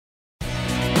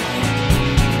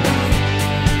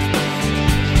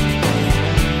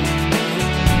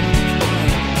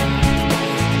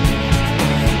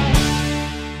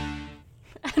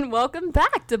welcome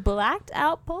back to Blacked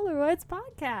Out Polaroids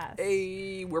Podcast.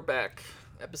 Hey, we're back.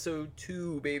 Episode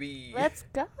 2, baby. Let's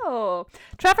go.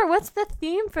 Trevor, what's the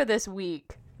theme for this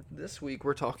week? This week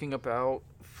we're talking about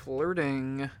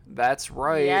flirting. That's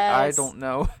right. Yes. I don't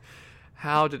know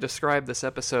how to describe this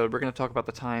episode. We're going to talk about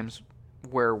the times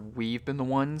where we've been the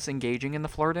ones engaging in the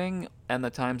flirting and the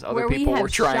times other people were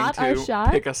trying to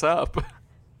pick us up.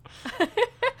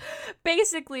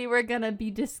 Basically, we're going to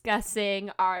be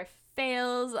discussing our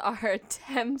fails, our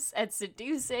attempts at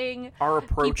seducing Our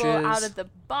approaches. people out at the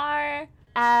bar,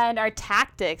 and our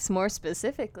tactics, more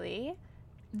specifically.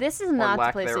 This is not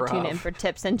the place to tune in for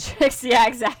tips and tricks. Yeah,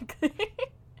 exactly.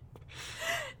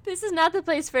 This is not the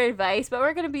place for advice, but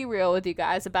we're going to be real with you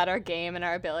guys about our game and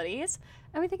our abilities,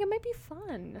 and we think it might be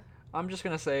fun. I'm just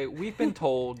going to say, we've been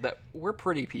told that we're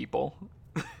pretty people.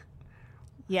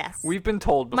 Yes. We've been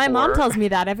told before. My mom tells me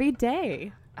that every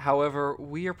day. However,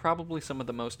 we are probably some of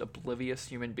the most oblivious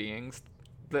human beings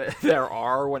that there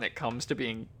are when it comes to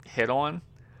being hit on.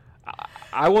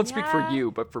 I won't speak for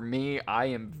you, but for me, I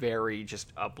am very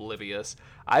just oblivious.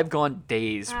 I've gone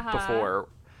days before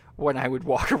when I would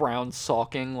walk around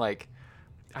sulking, like,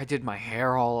 I did my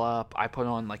hair all up, I put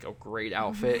on, like, a great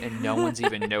outfit, and no one's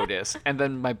even noticed. And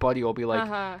then my buddy will be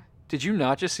like, did you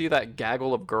not just see that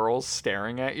gaggle of girls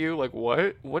staring at you? Like,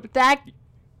 what? What? That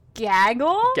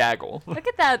gaggle? Gaggle. Look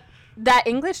at that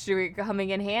English degree coming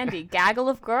in handy. Gaggle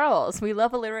of girls. We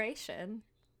love alliteration.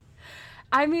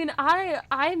 I mean, I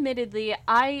admittedly,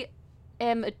 I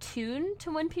am attuned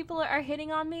to when people are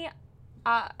hitting on me.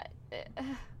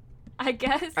 I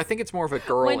guess. I think it's more of a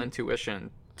girl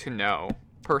intuition to know,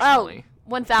 personally.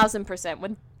 Oh,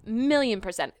 1,000%.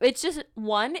 1,000,000%. It's just,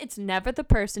 one, it's never the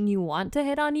person you want to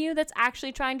hit on you that's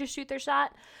actually trying to shoot their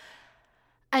shot.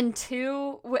 And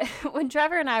two, when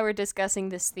Trevor and I were discussing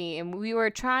this theme, we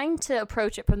were trying to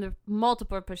approach it from the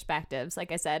multiple perspectives,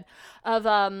 like I said, of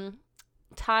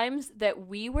times that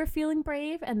we were feeling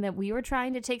brave and that we were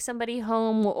trying to take somebody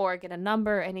home or get a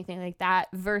number or anything like that,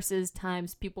 versus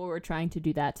times people were trying to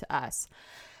do that to us.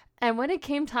 And when it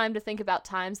came time to think about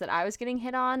times that I was getting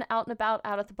hit on out and about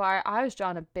out at the bar, I was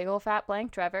drawing a big old fat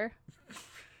blank, Trevor.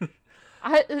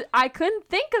 I couldn't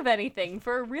think of anything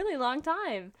for a really long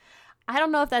time. I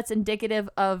don't know if that's indicative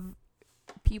of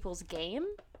people's game,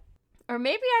 or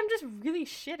maybe I'm just really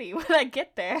shitty when I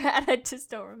get there and I just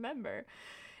don't remember.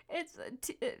 It's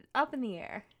up in the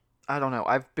air. I don't know.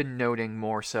 I've been noting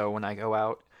more so when I go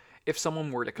out. If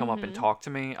someone were to come up and talk to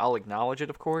me, I'll acknowledge it,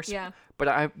 of course. Yeah.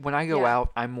 But when I go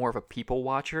out, I'm more of a people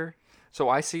watcher. So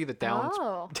I see the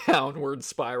downward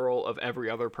spiral of every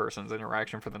other person's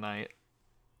interaction for the night.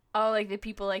 Oh, like the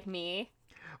people like me?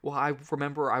 Well, I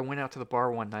remember I went out to the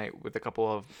bar one night with a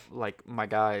couple of, like, my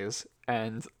guys.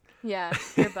 And yeah,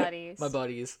 your buddies. My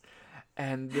buddies.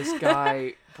 And this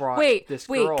guy brought this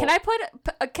girl. Wait, can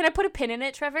I put a pin in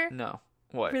it, Trevor? No.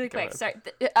 What? Really quick. Sorry.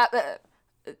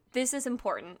 This is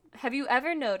important. Have you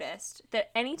ever noticed that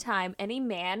anytime any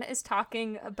man is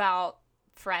talking about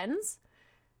friends,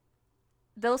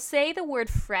 they'll say the word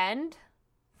friend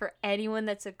for anyone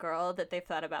that's a girl that they've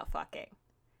thought about fucking.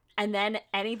 And then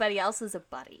anybody else is a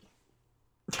buddy.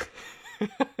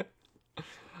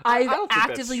 I've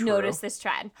actively noticed this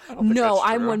trend. No,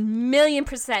 I'm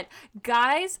 1,000,000%.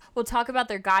 Guys will talk about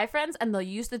their guy friends and they'll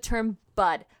use the term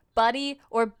bud, buddy,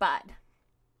 or bud.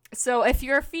 So if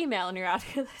you're a female and you're out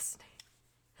here listening,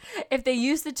 if they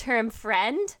use the term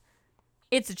friend,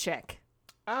 it's a chick.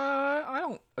 I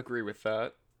don't agree with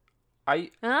that. A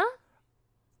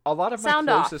lot of Sound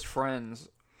my closest friends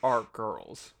are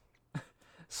girls.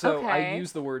 So I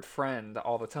use the word friend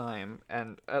all the time,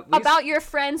 and at least about your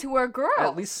friends who are girls.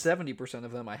 At least 70%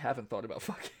 of them I haven't thought about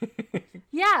fucking.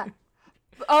 Yeah.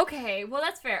 Okay, well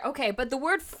that's fair. Okay, but the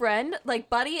word friend, like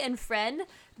buddy and friend,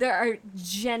 there are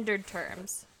gendered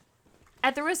terms.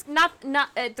 At the risk not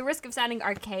at the risk of sounding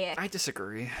archaic. I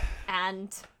disagree.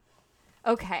 And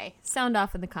okay, sound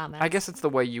off in the comments. I guess it's the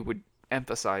way you would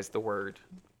emphasize the word.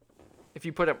 If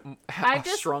you put a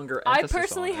stronger emphasis I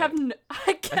personally on it,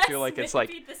 I feel like it's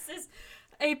like this is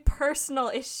a personal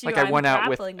issue. Like I went out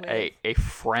with a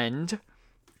friend.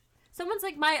 Someone's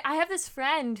like I have this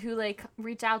friend who like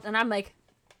reached out and I'm like,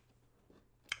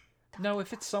 no,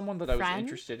 if it's someone that I was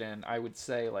interested in, I would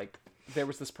say like there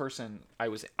was this person I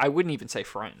wouldn't even say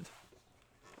friend.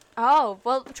 Oh,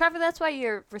 well, Trevor, that's why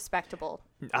you're respectable.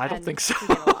 I don't think so.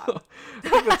 I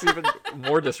think that's even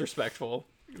more disrespectful.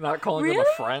 Not calling them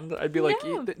a friend. I'd be like,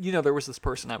 there was this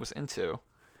person I was into.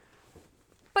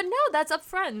 But no, that's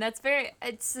upfront. That's very.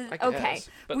 It's okay.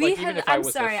 But even if I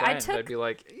was their friend, I'd be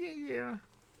like, yeah.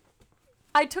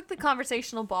 I took the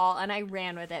conversational ball and I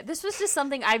ran with it. This was just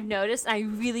something I've noticed and I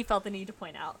really felt the need to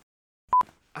point out.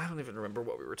 I don't even remember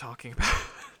what we were talking about.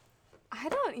 I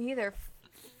don't either.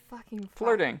 Fucking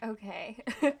Flirting. Okay.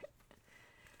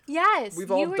 Yes,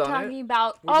 We've all you were done talking it.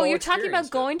 about. We've all You're talking about experienced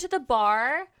it. going to the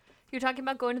bar. You're talking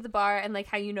about going to the bar and like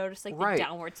how you notice like Right. the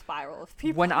downward spiral of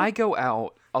people. When I go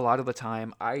out, a lot of the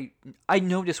time, I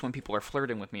notice when people are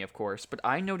flirting with me, of course, but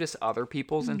I notice other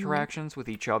people's Mm-hmm. interactions with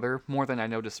each other more than I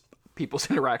notice people's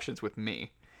interactions with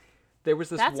me. There was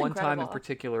this That's one time in incredible.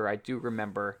 particular, I do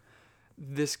remember,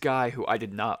 this guy who I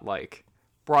did not like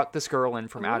brought this girl in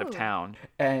from out of Ooh. town,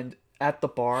 and at the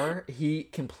bar, he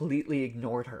completely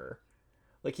ignored her.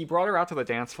 Like, he brought her out to the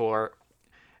dance floor,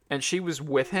 and she was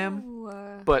with him,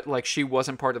 Ooh. but, like, she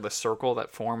wasn't part of the circle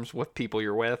that forms with people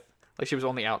you're with. Like, she was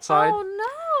on the outside.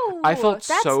 Oh no! I felt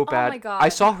That's- so bad. Oh my god! I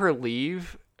saw her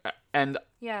leave, and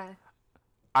Yeah.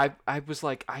 I was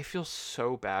like, I feel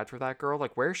so bad for that girl.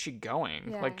 Like, where's she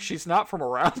going? Yeah. Like, she's not from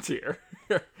around here.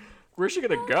 Where's she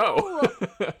gonna go?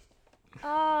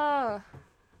 Oh,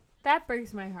 that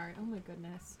breaks my heart. Oh my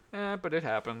goodness. But it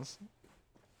happens.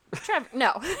 Trevor,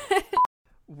 no.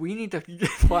 We need to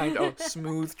find a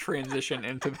smooth transition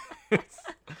into this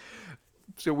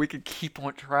so we can keep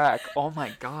on track. Oh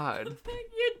my god.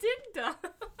 You did though.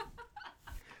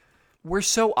 We're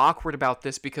so awkward about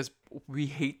this because we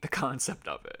hate the concept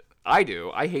of it. I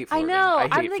do. I hate I flirting. know. I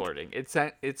I'm hate like- flirting. It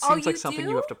seems Oh, like you something do?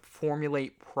 you have to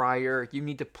formulate prior. You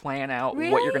need to plan out what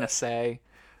you're Really? going to say.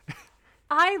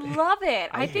 I love it.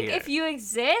 I I think hate if it. you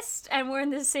exist and we're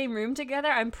in the same room together,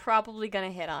 I'm probably gonna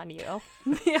hit on you.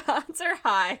 The odds are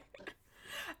high.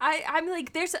 I'm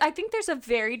like, I think there's a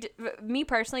me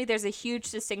personally, there's a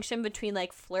huge distinction between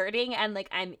like flirting and like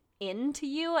I'm into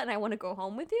you and I want to go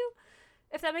home with you,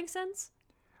 if that makes sense.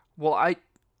 Well, I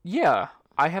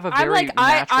have a I'm very like,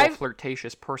 natural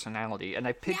flirtatious personality, and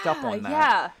I picked up on that.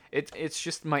 Yeah. It's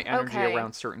just my energy Okay.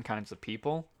 around certain kinds of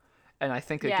people, and I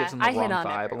think it Yeah, gives them the I hit wrong on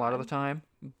vibe a lot of everyone. the time.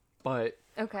 But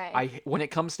Okay. when it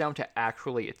comes down to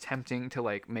actually attempting to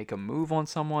like make a move on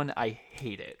someone, I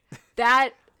hate it.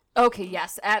 Okay,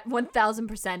 yes, at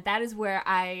 1000%. That is where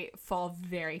I fall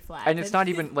very flat. And it's not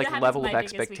even like That is level my of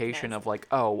biggest expectation weakness. of like,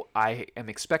 oh, I am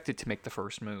expected to make the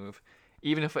first move,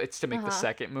 even if it's to make the Uh-huh.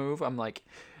 second move. I'm like,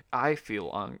 I feel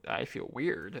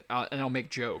weird, and I'll make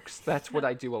jokes. That's what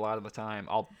I do a lot of the time.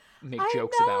 I'll make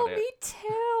jokes I know, about it. me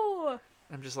too.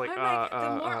 I'm just like, I'm like, the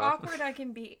more awkward I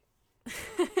can be.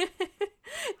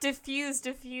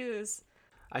 diffuse.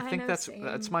 I I think know, that's same.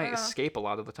 my Ugh. escape a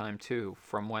lot of the time too,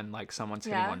 from when like someone's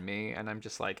hitting Yeah? on me, and I'm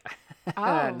just like,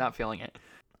 Oh. not feeling it.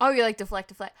 Oh, you're like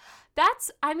deflect.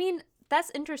 That's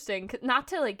interesting. Not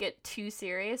to like get too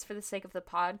serious for the sake of the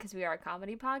pod, because we are a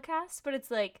comedy podcast, but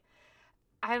it's like,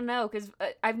 I don't know, because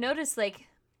I've noticed like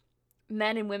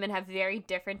men and women have very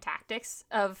different tactics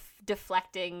of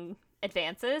deflecting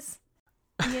advances.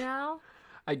 You know?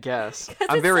 I guess 'Cause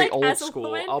I'm it's very like, old as a school.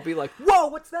 woman- I'll be like, whoa,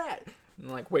 what's that? And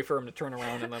like wait for him to turn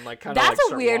around, and then like kind of That's like, a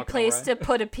start weird walking place away. to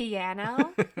put a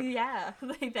piano. Yeah,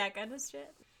 like that kind of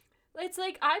shit. It's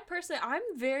like I'm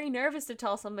very nervous to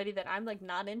tell somebody that I'm like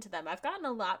not into them. I've gotten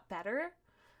a lot better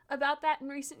about that in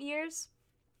recent years,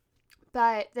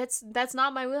 but that's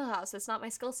not my wheelhouse. That's not my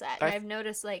skill set. And I've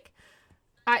noticed like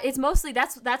it's mostly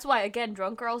that's why again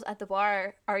drunk girls at the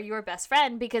bar are your best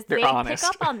friend, because They're they honest.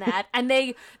 pick up on that and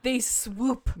they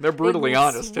swoop. They're brutally They will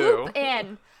honest, too. swoop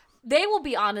in. They will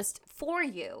be honest for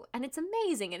you, and it's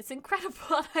amazing and it's incredible.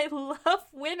 And I love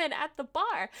women at the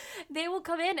bar. They will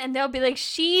come in and they'll be like,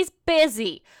 "She's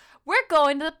busy. We're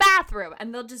going to the bathroom,"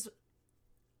 and they'll just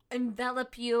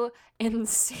envelop you in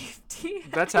safety.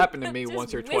 That's happened to me Just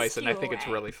once or whisk twice, and I you think it's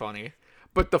away. really funny.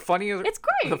 But the funniest, It's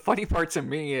great. The funny part to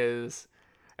me is,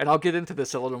 and I'll get into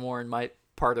this a little more in my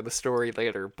part of the story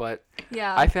later, but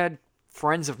Yeah. I've had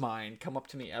friends of mine come up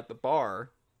to me at the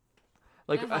bar,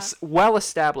 like Uh-huh.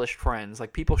 well-established friends.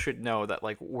 Like people should know that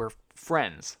like we're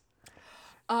friends.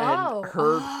 Oh. And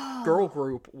her girl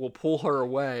group will pull her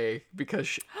away because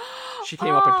she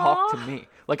came up and talked to me.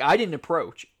 Like I didn't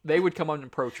approach. They would come up and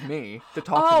approach me to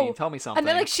talk to me and tell me something. And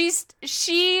they're like,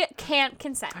 she can't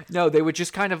consent. No, they would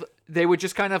just kind of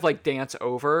like dance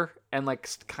over and like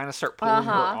kind of start pulling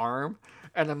her arm,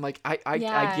 and I'm like, I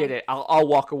Yeah. get it. I'll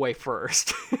walk away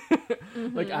first.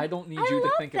 Like I don't need I you to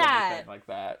love think of that. anything like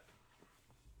that.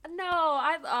 No,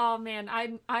 I'm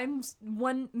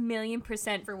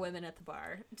 1,000,000% for women at the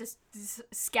bar. Just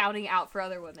scouting out for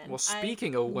other women. Well,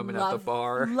 speaking of women at the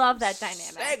bar, love that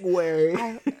dynamic.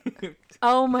 segue.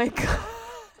 Oh my god.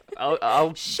 I'll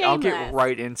get Shameless.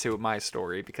 right into my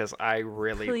story because I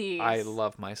Please.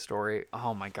 love my story.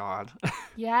 Oh my god.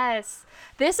 Yes.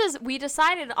 We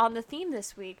decided on the theme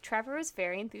this week. Trevor was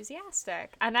very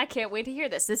enthusiastic, and I can't wait to hear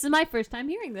this. This is my first time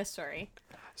hearing this story.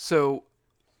 So,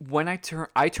 when I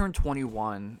turned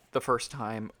 21 the first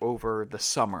time over the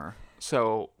summer,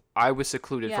 so I was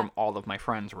secluded from all of my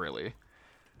friends, really.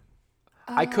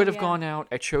 I could have gone out.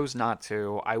 I chose not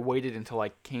to. I waited until I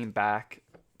came back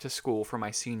to school for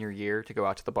my senior year to go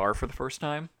out to the bar for the first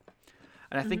time.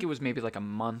 And I think it was maybe like a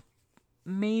month,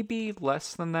 maybe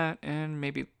less than that, and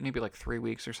maybe like 3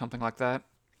 weeks or something like that.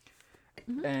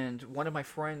 And one of my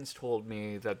friends told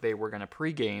me that they were going to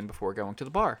pregame before going to the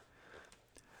bar.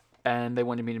 And they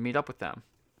wanted me to meet up with them.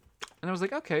 And I was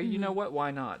like, okay, you know what?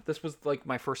 Why not? This was like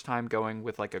my first time going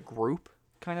with like a group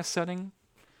kind of setting.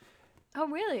 Oh,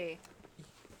 really?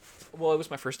 Well, it was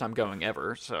my first time going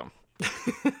ever, so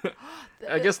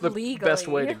I guess the best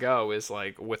way to go is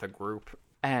like with a group.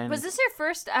 And was this your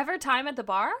first ever time at the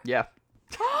bar? Yeah.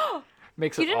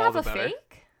 Makes it You didn't all have the a better.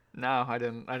 fake? No, I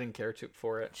didn't care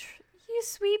for it. You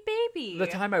sweet baby. The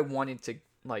time I wanted to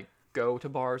like go to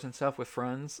bars and stuff with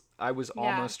friends, I was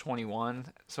almost 21,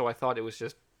 so I thought it was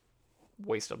just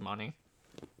waste of money.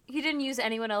 You didn't use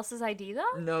anyone else's ID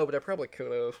though? No, but I probably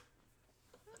could have.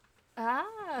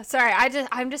 Ah, sorry.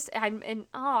 I'm in.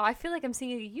 Oh, I feel like I'm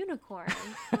seeing a unicorn.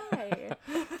 Hi.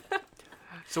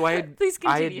 So I had Please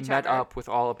continue, met Trevor. up with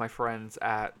all of my friends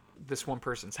at this one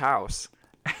person's house,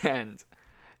 and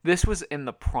this was in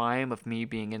the prime of me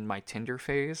being in my Tinder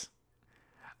phase.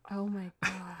 Oh my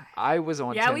god. I was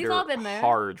on Yeah, we've Tinder all been there.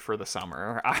 hard for the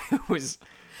summer. I was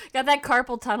Got that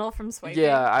carpal tunnel from swiping.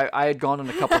 Yeah, I had gone on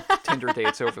a couple Tinder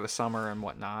dates over the summer and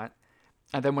whatnot.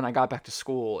 And then when I got back to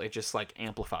school, it just like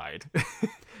amplified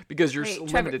because you're Wait,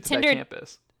 limited Trevor, to Tinder- that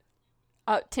campus.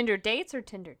 Tinder dates or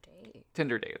Tinder date?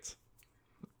 Tinder dates.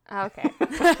 Oh, okay.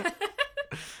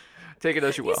 Take it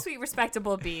as you You will. sweet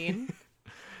respectable bean.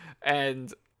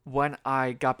 And when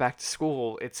I got back to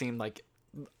school, it seemed like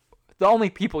the only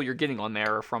people you're getting on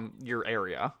there are from your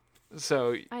area.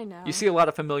 So I know. you see a lot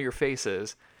of familiar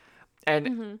faces.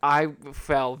 And I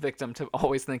fell victim to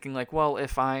always thinking like, well,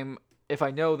 if I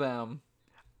know them,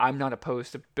 I'm not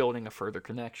opposed to building a further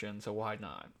connection, so why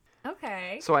not?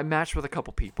 Okay. So I matched with a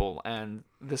couple people, and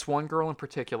this one girl in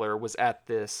particular was at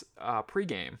this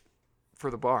pregame for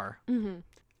the bar.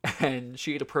 And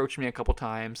she had approached me a couple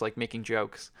times, like making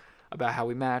jokes about how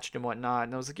we matched and whatnot.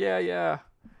 And I was like, yeah,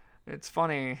 it's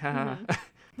funny.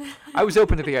 I was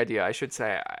open to the idea, I should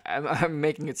say. I'm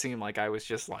making it seem like I was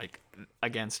just like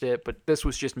against it, but this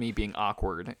was just me being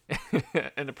awkward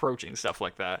and approaching stuff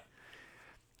like that.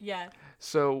 Yeah.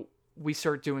 So we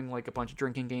start doing like a bunch of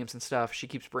drinking games and stuff. She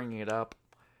keeps bringing it up,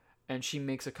 and she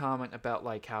makes a comment about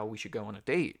like how we should go on a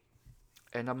date.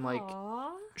 And I'm like,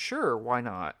 Aww. sure, why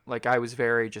not? Like I was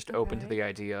very just open to Okay. the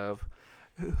idea of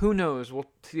who knows,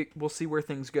 we'll see where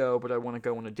things go, but I want to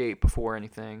go on a date before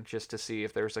anything just to see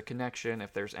if there's a connection,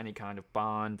 if there's any kind of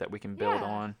bond that we can build Yeah.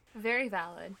 on. Very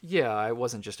valid. Yeah, I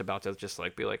wasn't just about to just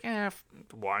like be like,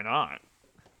 why not?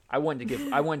 I wanted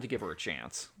to give her a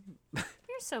chance. You're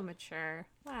so mature.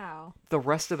 Wow. The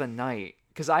rest of the night,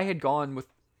 because I had gone with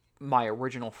my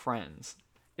original friends,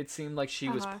 it seemed like she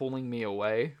was pulling me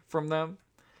away from them.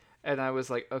 And I was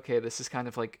like, okay, this is kind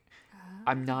of like,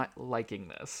 I'm not liking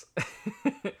this.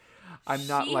 I'm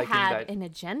not she liking had that. an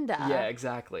agenda. Yeah,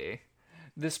 exactly.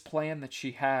 This plan that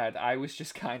she had, I was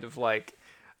just kind of like,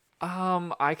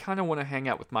 I kind of want to hang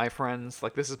out with my friends.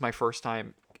 Like, this is my first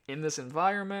time in this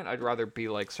environment. I'd rather be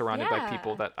like surrounded by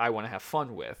people Yeah. that I want to have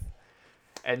fun with.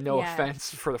 And no Yeah.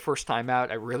 offense for the first time out,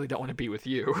 I really don't want to be with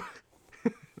you.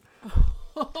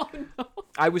 Oh no.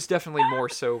 I was definitely more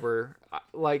sober.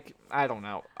 Like, I don't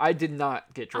know. I did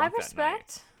not get drunk I that night.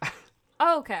 respect.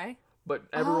 Oh, okay. But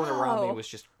everyone around me Oh. was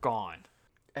just gone.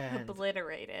 And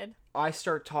Obliterated. I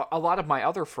start a lot of my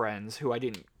other friends who I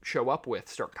didn't show up with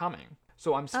start coming.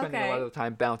 So I'm spending a lot Okay. of the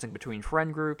time bouncing between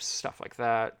friend groups, stuff like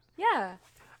that. Yeah.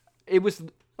 It was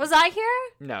Was I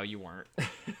here? no, you weren't.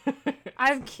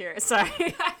 I'm curious. Sorry.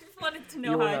 I just wanted to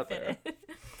know You how were I not fit there. in.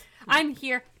 I'm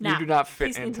here now. You do not fit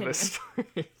Please into this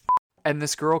continue. story. And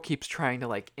this girl keeps trying to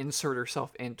like insert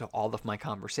herself into all of my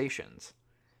conversations.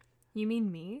 You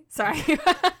mean me? Sorry.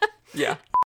 Yeah.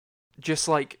 Just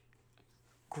like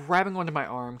grabbing onto my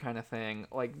arm kind of thing.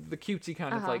 Like the cutesy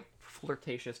kind of like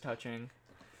flirtatious touching.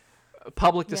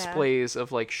 Public Yeah. displays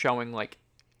of like showing like,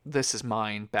 this is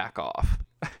mine, back off.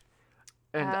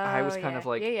 And I was Oh, kind yeah. of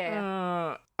like,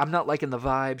 Yeah. I'm not liking the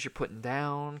vibes you're putting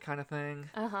down kind of thing.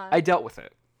 Uh-huh. I dealt with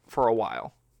it for a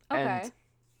while. Okay.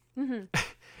 And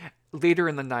later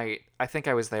in the night, I think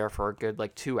I was there for a good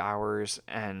like 2 hours,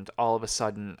 and all of a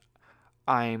sudden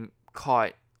I'm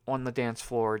caught on the dance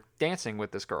floor dancing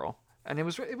with this girl. And it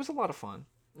was a lot of fun.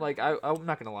 Like I'm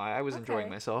not gonna lie, I was enjoying Okay.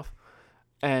 myself.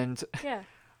 And Yeah.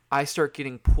 I start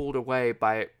getting pulled away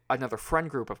by another friend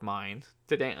group of mine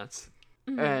to dance.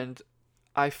 And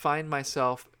I find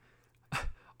myself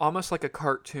almost like a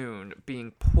cartoon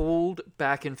being pulled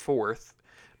back and forth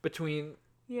between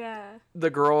the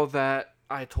girl that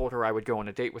I told her I would go on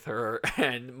a date with her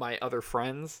and my other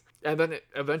friends. And then it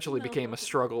eventually became a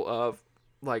struggle of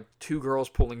like two girls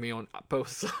pulling me on both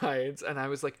sides. And I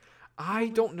was like, I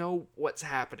don't know what's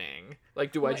happening.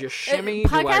 Like, do I just shimmy?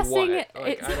 Do I what?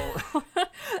 Like, I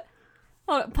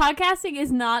don't... Podcasting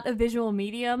is not a visual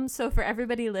medium. So for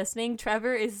everybody listening,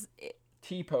 Trevor is...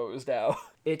 T-posed out.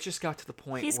 It just got to the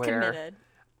point He's where committed.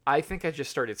 I think I just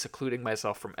started secluding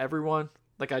myself from everyone.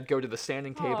 Like, I'd go to the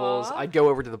standing tables. Aww. I'd go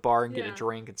over to the bar and get a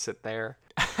drink and sit there.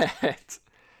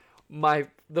 And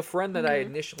the friend that I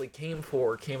initially came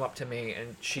for came up to me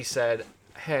and she said,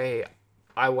 hey,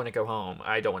 I want to go home.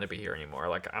 I don't want to be here anymore.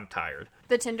 Like, I'm tired.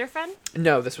 The Tinder friend?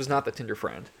 No, this was not the Tinder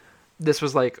friend. This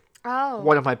was, like,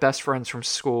 one of my best friends from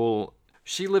school.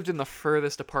 She lived in the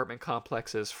furthest apartment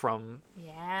complexes from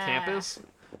campus.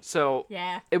 So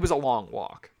it was a long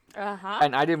walk.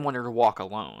 And I didn't want her to walk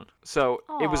alone. So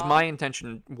it was my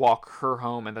intention to walk her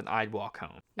home and then I'd walk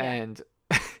home. Yeah. And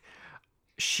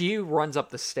she runs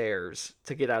up the stairs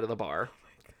to get out of the bar.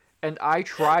 And I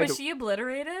tried Was she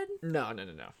obliterated? No.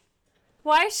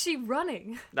 Why is she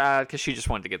running? Because she just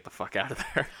wanted to get the fuck out of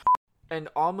there. And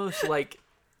almost like,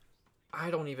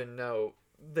 I don't even know,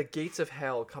 the gates of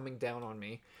hell coming down on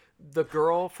me. The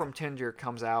girl from Tinder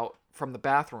comes out from the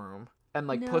bathroom and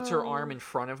like puts her arm in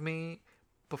front of me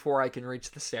before I can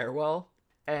reach the stairwell.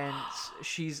 And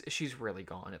she's really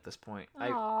gone at this point.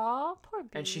 Aw, poor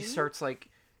baby. And she starts like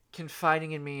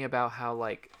confiding in me about how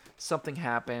like something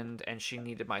happened and she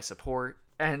needed my support.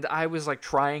 And I was like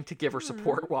trying to give her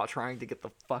support while trying to get the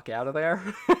fuck out of there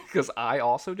because I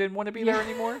also didn't want to be there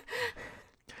anymore.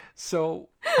 So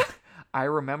I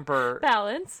remember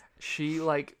balance. She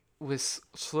like was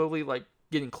slowly like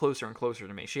getting closer and closer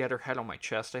to me. She had her head on my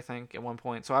chest, I think, at one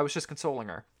point. So I was just consoling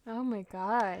her. Oh my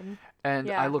god. And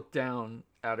I looked down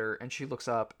at her and she looks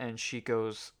up and she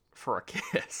goes for a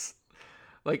kiss.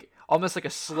 Like almost like a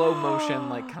slow motion,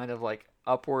 like kind of like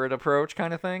upward approach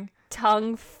kind of thing.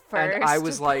 Tongue first. And I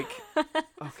was like,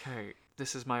 okay,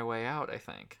 this is my way out, I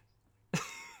think.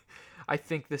 I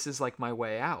think this is like my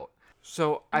way out.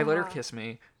 So I let her kiss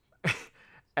me.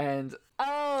 And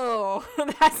oh,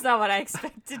 that's not what I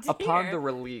expected to upon hear. the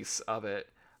release of it,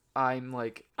 I'm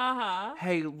like,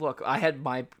 hey, look, I had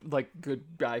my like good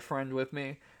guy friend with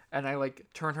me, and I like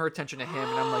turn her attention to him,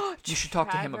 and I'm like, you should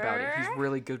talk to him about it. He's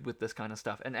really good with this kind of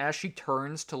stuff. And as she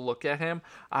turns to look at him,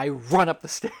 I run up the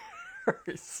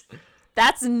stairs.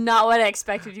 That's not what I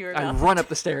expected you were going to I run up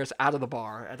the stairs out of the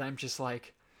bar, and I'm just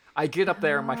like, I get up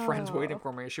there, and my friend's waiting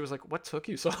for me. She was like, what took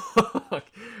you so long?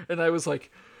 And I was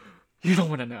like, you don't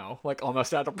want to know. Like,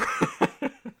 almost out of breath.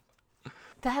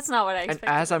 That's not what I expected.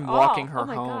 And as I'm walking her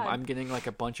home, God. I'm getting, like,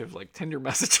 a bunch of, like, Tinder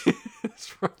messages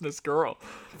from this girl.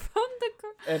 From the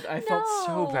girl? And I felt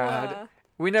so bad.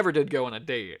 We never did go on a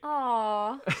date.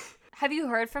 Aw. Have you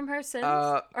heard from her since?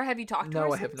 Or have you talked to her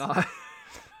No, I since? have not.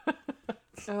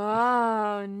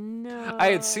 Oh, no. I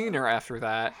had seen her after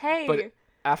that. Hey. But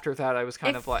after that, I was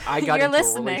kind of like, I got into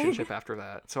a relationship after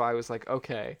that. So I was like,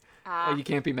 okay, you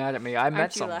can't be mad at me. I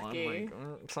met someone. Lucky?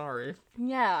 Like, sorry.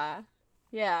 Yeah.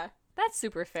 That's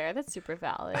super fair. That's super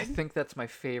valid. I think that's my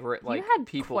favorite. Like, you had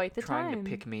people quite the trying time. to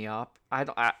pick me up.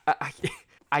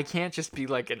 I can't just be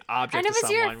like an object to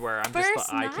someone where I'm just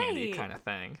the eye candy kind of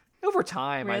thing. Over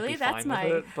time, really? I'd be fine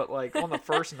with it. But like on the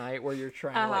first night where you're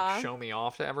trying to like show me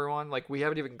off to everyone, like we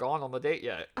haven't even gone on the date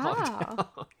yet.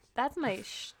 That's my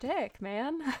shtick,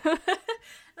 man.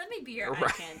 Let me be your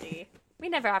eye candy. We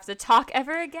never have to talk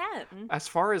ever again. As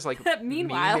far as like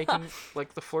meanwhile, me making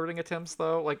like the flirting attempts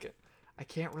though, like I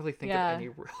can't really think of any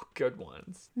real good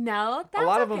ones. No, that's a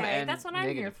lot okay. of them end that's what I'm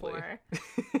negatively. here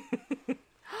for.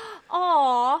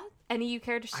 Aw, any you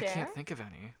care to share? I can't think of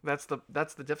any. That's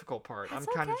the difficult part. That's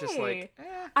I'm kind of just like.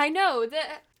 I know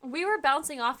that we were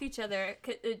bouncing off each other.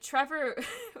 Trevor,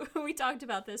 we talked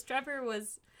about this. Trevor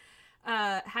was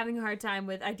having a hard time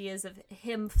with ideas of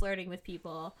him flirting with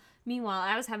people. Meanwhile,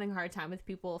 I was having a hard time with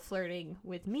people flirting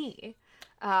with me,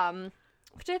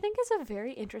 which I think is a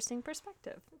very interesting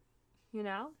perspective. You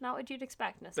know, not what you'd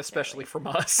expect necessarily. Especially from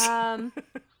us.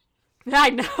 I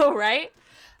know, right?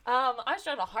 I was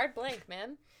drawing a hard blank,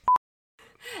 man.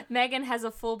 Megan has a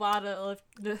full bottle of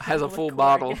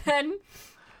bottle. Again.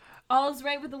 All is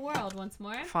right with the world once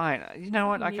more. Fine. You know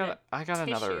what? I got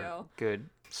another good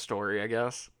story, I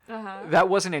guess. That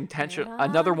wasn't intentional.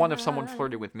 Another one of someone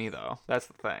flirted with me, though. That's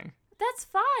the thing. That's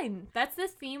fine. That's the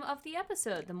theme of the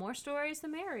episode. The more stories, the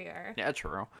merrier. Yeah,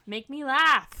 true. Make me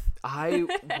laugh.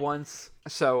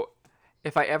 So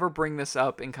if I ever bring this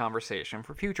up in conversation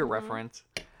for future reference,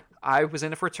 I was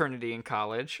in a fraternity in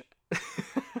college.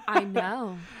 I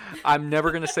know. I'm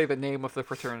never going to say the name of the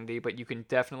fraternity, but you can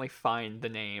definitely find the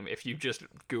name if you just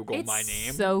Google my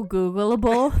name. So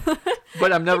Googleable.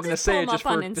 But I'm never going to just pull say it 'em just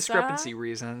up for on Insta. discrepancy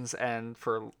reasons and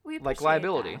for We like appreciate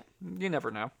liability. that. You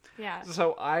never know. Yeah.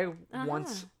 So I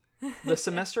once, the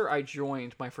semester I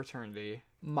joined my fraternity,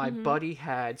 my buddy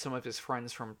had some of his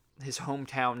friends from his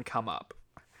hometown come up.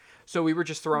 So we were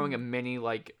just throwing a mini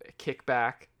like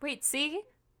kickback. Wait, see?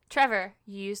 Trevor,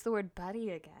 you used the word buddy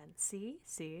again. See?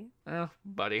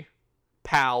 Buddy.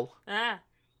 Pal.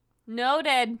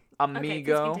 Noted.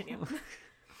 Amigo. Okay, please continue.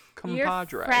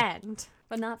 Compadre. Your friend.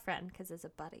 But not friend, because it's a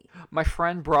buddy. My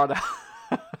friend brought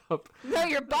up. No,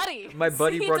 your buddy. My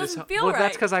buddy See, brought it his. doesn't feel Well, right.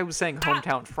 that's because I was saying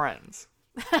hometown friends.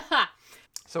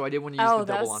 So I didn't want to use the that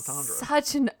double was entendre.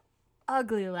 such an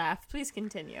ugly laugh. Please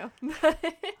continue.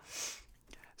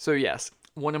 So yes,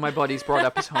 one of my buddies brought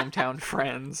up his hometown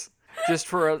friends just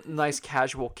for a nice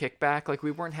casual kickback. Like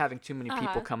we weren't having too many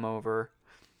people come over,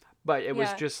 but it was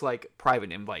Yeah. just like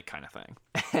private invite kind of thing.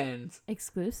 And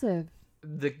Exclusive.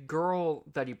 the girl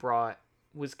that he brought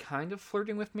was kind of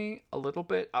flirting with me a little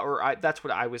bit, that's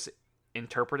what I was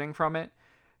interpreting from it.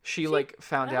 She like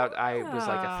found out I was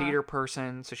like a theater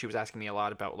person, so she was asking me a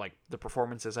lot about like the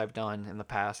performances I've done in the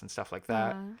past and stuff like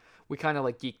that. We kind of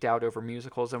like geeked out over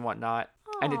musicals and whatnot,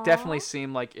 and it definitely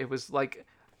seemed like it was like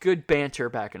good banter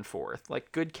back and forth,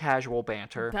 like good casual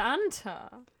banter. Banter.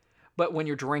 But when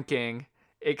you're drinking,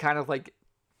 it kind of like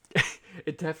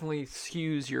it definitely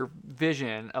skews your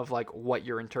vision of like what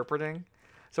you're interpreting.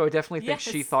 So I definitely think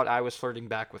she Yes. thought I was flirting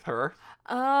back with her.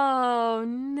 Oh,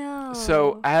 no.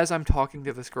 So as I'm talking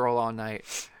to this girl all night,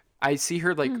 I see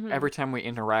her like every time we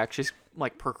interact, she's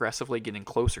like progressively getting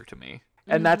closer to me.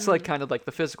 And that's like kind of like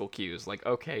the physical cues. Like,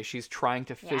 okay, she's trying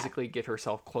to physically get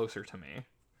herself closer to me.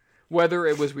 Whether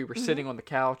it was we were sitting on the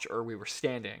couch or we were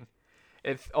standing,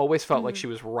 it always felt like she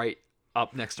was right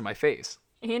up next to my face.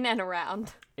 In and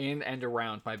around. In and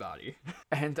around my body.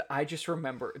 And I just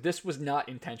remember, this was not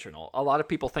intentional. A lot of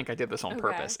people think I did this on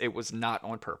purpose. It was not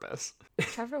on purpose.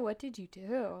 Trevor, what did you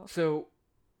do? So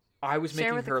I was Share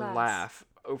making with the her class. laugh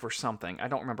over something. I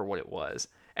don't remember what it was.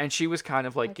 And she was kind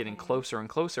of like getting closer and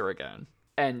closer again.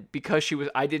 And because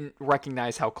I didn't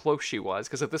recognize how close she was,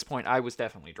 because at this point I was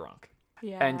definitely drunk.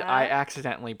 Yeah. And I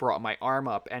accidentally brought my arm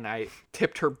up and I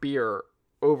tipped her beer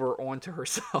over onto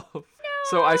herself.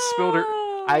 So I spilled her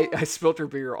I spilled her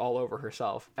beer all over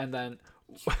herself. And then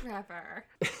Trevor.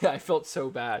 I felt so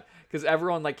bad because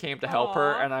everyone like came to help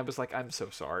her and I was like, I'm so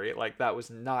sorry. Like that was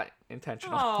not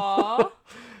intentional. Aww.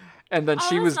 And then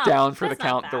she that's was not- down for the that's not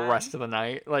count the bad. rest of the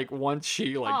night. Like once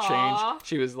she like Aw. changed,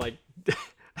 she was like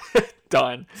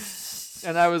done.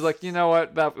 And I was like, you know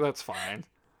what? That's fine.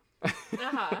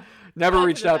 Never That's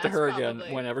reached the out to best, her again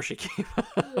probably. whenever she came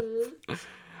up.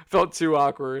 Felt too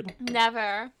awkward.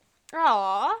 Never.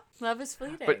 Aw. Love is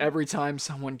fleeting. But every time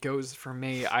someone goes for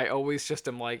me, I always just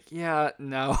am like, yeah,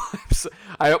 no.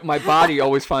 My body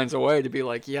always finds a way to be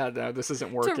like, yeah, no, this isn't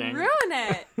to working. ruin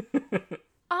it.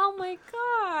 Oh my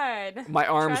god. My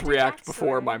arms Tragic react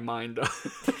before backstory. my mind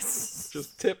does.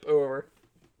 Just tip over.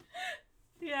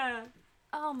 Yeah.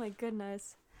 Oh my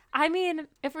goodness. I mean,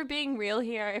 if we're being real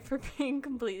here, if we're being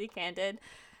completely candid,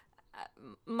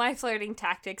 my flirting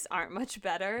tactics aren't much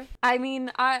better. I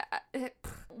mean,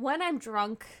 when I'm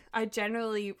drunk,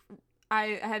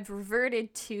 I have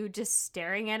reverted to just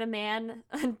staring at a man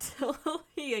until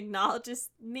he acknowledges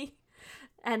me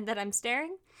and that I'm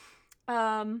staring.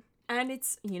 And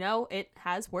it's, it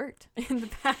has worked in the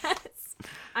past.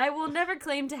 I will never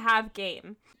claim to have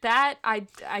game. That I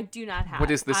do not have. What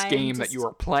is this I'm game that just- you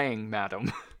are playing,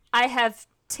 madam? I have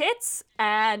tits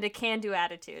and a can-do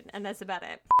attitude, and that's about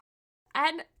it.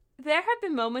 And there have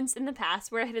been moments in the past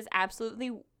where it has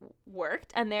absolutely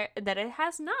worked, and that it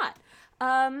has not.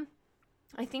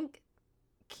 I think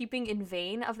keeping in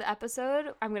vein of the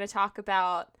episode, I'm going to talk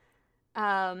about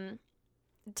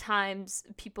times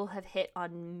people have hit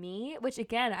on me, which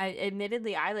again,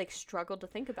 I like struggled to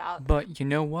think about. But you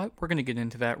know what? We're going to get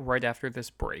into that right after this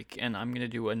break, and I'm going to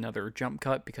do another jump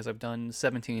cut because I've done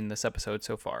 17 this episode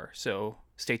so far, so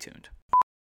stay tuned.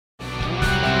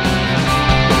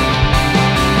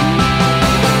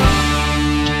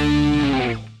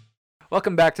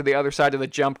 Welcome back to the other side of the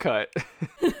jump cut.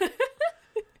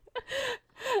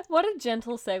 What a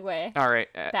gentle segue All right.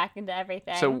 back into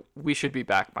everything. So we should be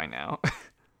back by now.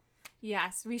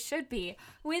 Yes, we should be.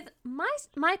 With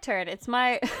my turn. It's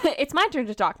my it's my turn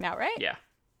to talk now, right? Yeah.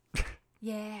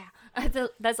 Yeah.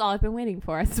 That's all I've been waiting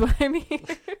for. That's why I'm here.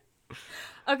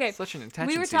 Okay. Such an attention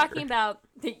We were talking about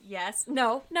yes.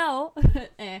 No.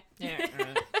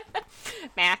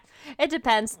 Meh. It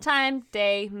depends. Time,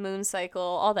 day, moon cycle,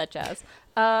 all that jazz.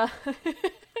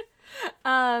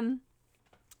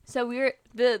 So we were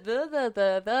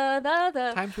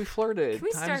the Times we flirted. Can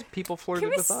we Times start- people flirted Can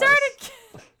we with start us.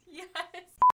 again? Yes.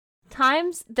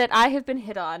 Times that I have been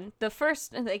hit on. The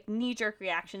first like knee-jerk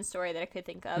reaction story that I could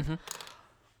think of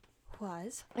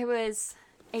was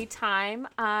a time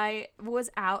I was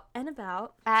out and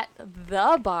about at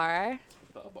the bar.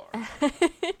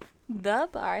 The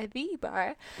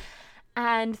bar,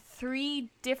 and 3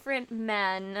 different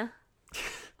men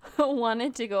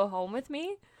wanted to go home with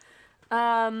me.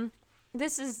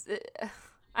 This is,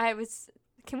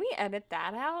 can we edit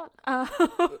that out?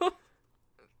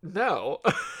 No.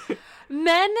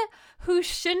 Men who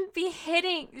shouldn't be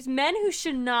hitting, men who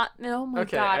should not, oh my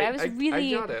Okay, God, I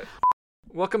really. got it.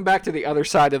 Welcome back to the other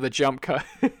side of the jump cut.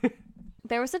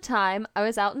 There was a time I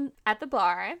was out at the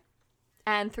bar,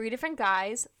 and 3 different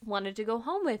guys wanted to go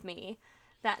home with me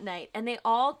that night, and they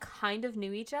all kind of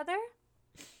knew each other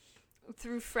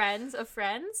through friends of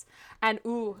friends, and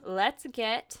let's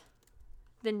get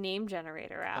the name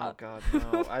generator Oh out. God,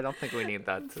 no! I don't think we need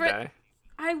that today.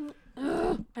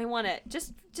 I want it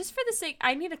just for the sake.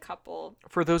 I need a couple.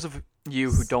 For those of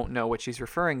you who don't know what she's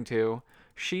referring to,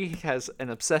 she has an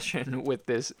obsession with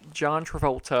this John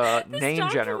Travolta name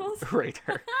John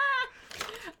generator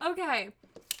Okay.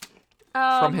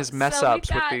 from his mess so ups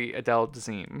we've with got- the Adele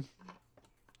Dazeem.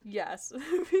 Yes,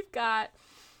 we've got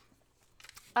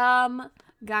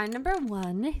guy number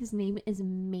 1. His name is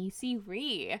Macy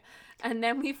Ree, and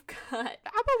then we've got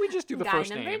How about we just do the Guy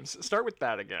first number- names? Start with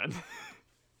that again.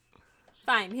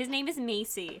 fine. His name is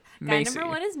Macy. Guy Macy. number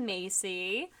 1 is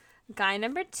Macy. Guy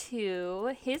number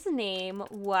 2, his name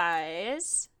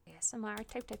was ASMR.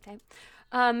 Type.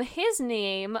 His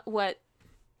name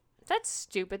That's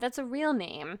stupid. That's a real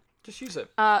name. Just use it.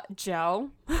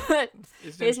 Joe.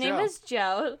 His name Joe. is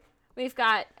Joe. We've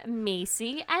got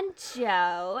Macy and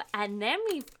Joe, and then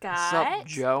we've got. What's up,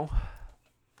 Joe?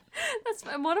 That's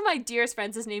one of my dearest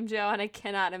friends is named Joe, and I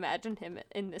cannot imagine him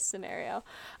in this scenario.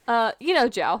 You know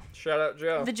Joe, Shout out,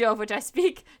 Joe. the Joe of which I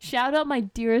speak. Shout out my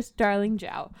dearest darling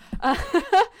Joe.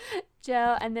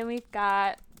 Joe, and then we've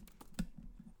got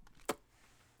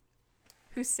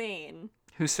Hussein.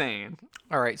 Hussein.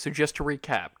 All right, so just to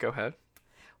recap, go ahead.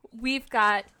 We've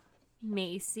got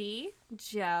Macy,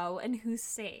 Joe, and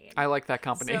Hussein. I like that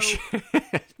combination.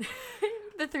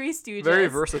 The 3 Stooges. Very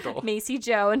versatile. Macy,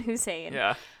 Joe, and Hussein.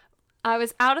 Yeah. I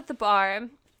was out at the bar.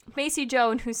 Macy,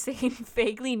 Joe, and Hussein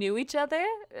vaguely knew each other.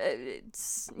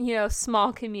 It's,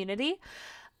 small community.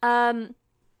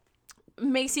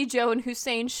 Macy, Joe, and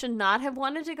Hussein should not have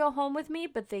wanted to go home with me,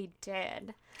 but they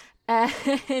did. And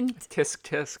Tisk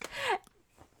tisk.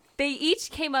 they each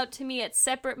came up to me at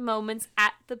separate moments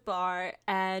at the bar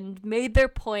and made their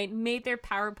point, made their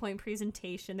PowerPoint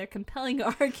presentation, their compelling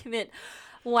argument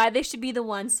why they should be the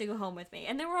ones to go home with me.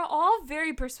 And they were all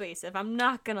very persuasive, I'm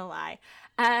not gonna lie.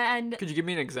 And Could you give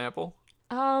me an example?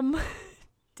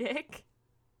 Dick.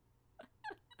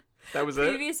 That was it?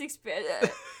 Previous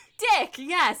experience. Dick,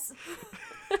 yes.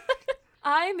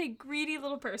 I'm a greedy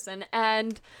little person,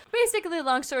 and basically,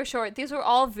 long story short, these were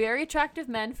all very attractive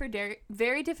men for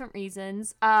very different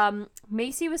reasons.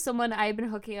 Macy was someone I had been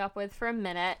hooking up with for a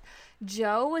minute.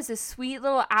 Joe was a sweet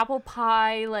little apple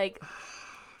pie,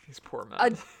 These poor men.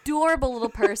 adorable little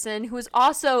person who was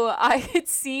also, I had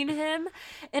seen him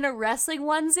in a wrestling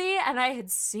onesie, and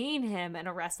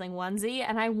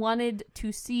I wanted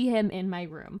to see him in my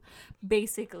room.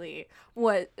 Basically,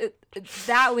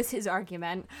 that was his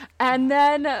argument. And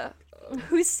then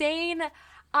Hussein,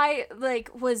 I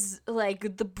was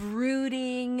the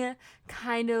brooding,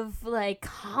 kind of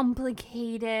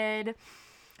complicated,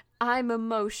 I'm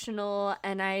emotional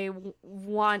and I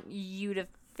want you to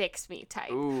fix me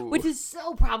type. Ooh. Which is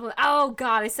so problematic. Oh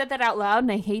God, I said that out loud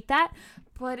and I hate that.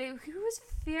 But he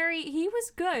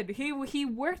was good. He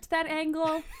worked that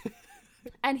angle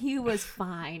and he was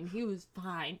fine.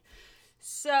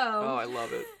 So Oh, I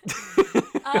love it.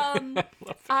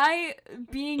 I,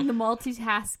 being the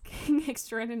multitasking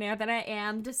extraordinaire that I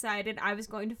am, decided I was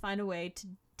going to find a way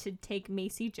to take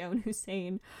Macy, Joe, and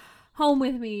Hussein home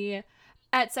with me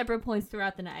at separate points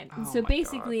throughout the night. And Oh so my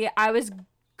basically, I was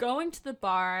going to the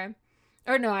bar,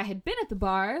 or no, I had been at the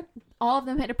bar. All of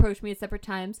them had approached me at separate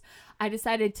times. I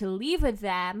decided to leave with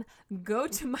them, go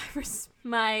to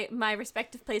my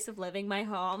respective place of living, my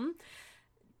home,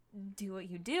 do what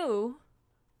you do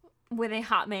with a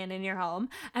hot man in your home,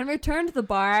 and return to the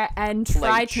bar and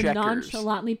try to checkers.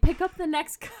 nonchalantly pick up the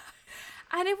next guy.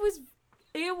 And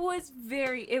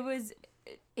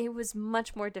it was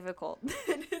much more difficult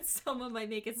than someone might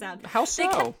make it sound. How so? They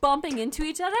kept bumping into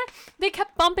each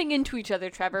other.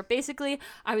 Trevor. Basically,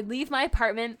 I would leave my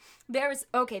apartment.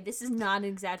 This is not an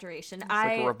exaggeration. It's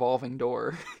like a revolving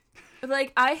door.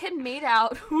 Like, I had made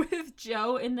out with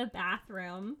Joe in the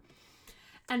bathroom,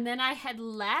 and then I had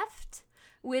left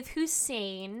with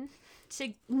Hussein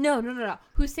to... No.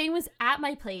 Hussein was at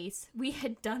my place. We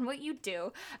had done what you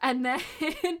do, and then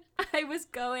I was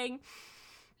going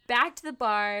back to the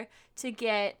bar to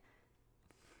get...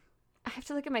 I have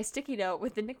to look at my sticky note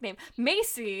with the nickname.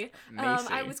 Macy.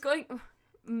 I was going...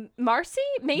 Marcy?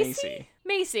 Macy?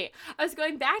 Macy. I was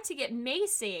going back to get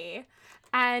Macy...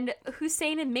 And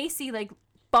Hussein and Macy, like,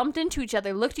 bumped into each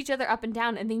other, looked each other up and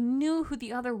down, and they knew who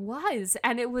the other was.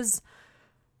 And it was,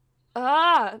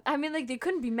 they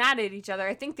couldn't be mad at each other.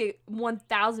 I think they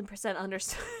 1,000%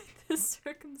 understood the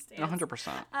circumstance.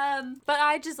 100%. But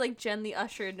I just, like, gently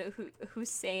ushered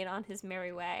Hussein on his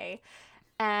merry way.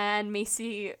 And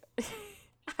Macy,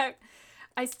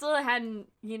 I still hadn't,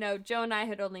 Joe and I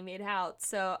had only made out,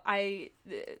 so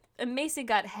Macy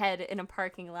got head in a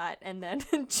parking lot, and then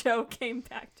Joe came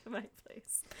back to my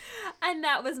place, and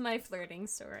that was my flirting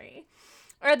story,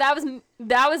 or that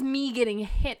was me getting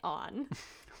hit on.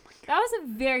 That was a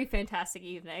very fantastic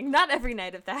evening. Not every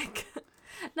night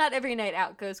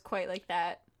out goes quite like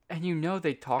that. And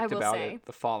they talked about it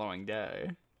the following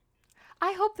day.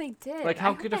 I hope they did. Like,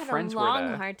 how good of friends were they?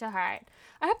 Long heart-to-heart.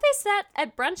 I hope they sat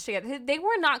at brunch together. They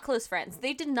were not close friends.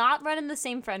 They did not run in the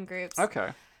same friend groups. Okay.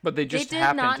 But they just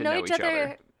happened to know each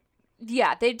other.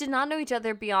 Yeah, they did not know each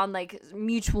other beyond, like,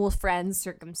 mutual friends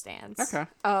circumstance. Okay.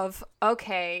 Of,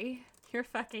 okay, you're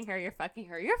fucking her, you're fucking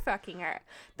her, you're fucking her.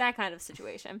 That kind of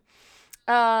situation.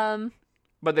 But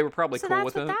they were probably cool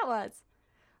with it. So that's what that was.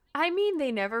 I mean,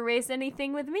 they never raised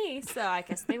anything with me, so I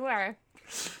guess they were.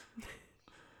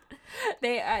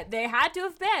 They had to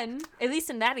have been. At least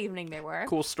in that evening they were.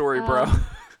 Cool story, bro.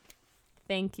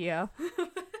 Thank you.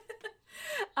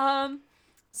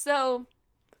 So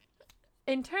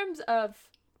in terms of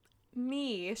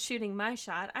me shooting my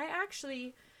shot, I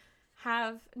actually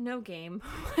have no game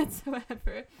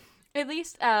whatsoever. At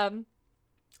least in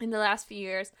the last few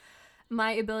years,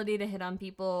 my ability to hit on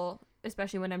people,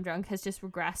 especially when I'm drunk, has just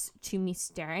regressed to me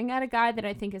staring at a guy that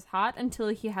I think is hot until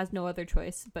he has no other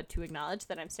choice but to acknowledge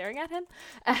that I'm staring at him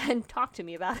and talk to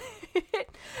me about it.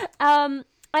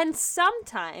 And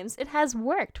sometimes it has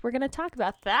worked. We're going to talk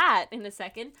about that in a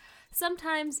second.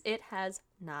 Sometimes it has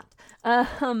not.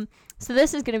 So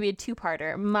this is going to be a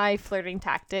two-parter. My flirting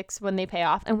tactics when they pay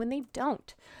off and when they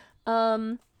don't.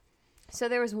 So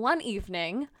there was one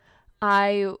evening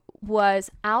I was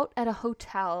out at a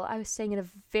hotel. I was staying in a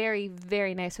very,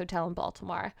 very nice hotel in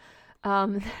Baltimore.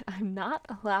 I'm not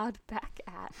allowed back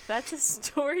at. That's a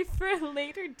story for a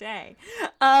later day.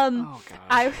 Oh, God.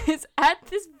 I was at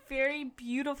this very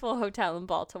beautiful hotel in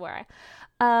Baltimore.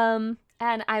 And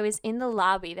I was in the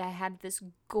lobby. They had this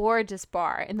gorgeous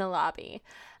bar in the lobby.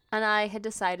 And I had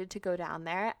decided to go down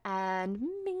there and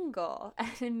mingle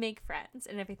and make friends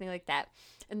and everything like that.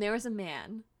 And there was a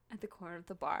man at the corner of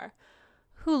the bar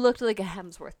who looked like a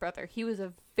Hemsworth brother. He was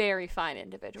a very fine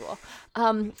individual.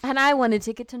 And I wanted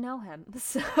to get to know him.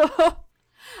 So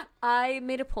I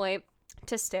made a point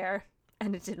to stare,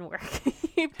 and it didn't work.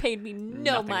 He paid me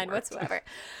no mind whatsoever.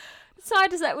 So I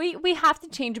decided we have to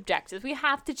change objectives. We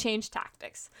have to change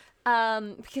tactics.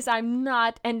 Because I'm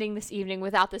not ending this evening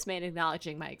without this man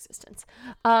acknowledging my existence.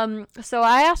 So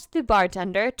I asked the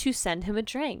bartender to send him a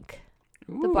drink.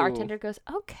 The bartender goes,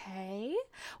 okay,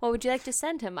 what would you like to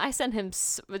send him? I sent him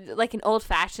like an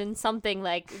old-fashioned, something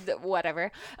like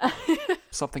whatever.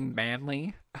 Something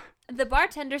manly? The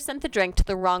bartender sent the drink to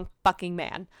the wrong fucking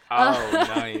man. Oh,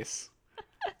 nice.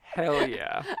 Hell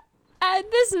yeah. And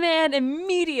this man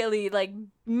immediately, like,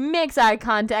 makes eye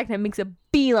contact and makes a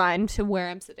beeline to where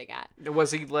I'm sitting at.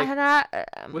 Was he, like,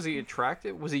 was he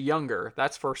attractive? Was he younger?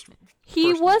 That's first.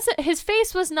 He wasn't, his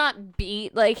face was not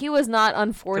beat, like, he was not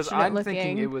unfortunate looking. Because I'm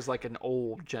thinking it was, like, an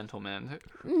old gentleman.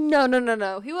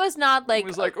 No. He was not, like, he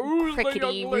was like, ooh, crickety.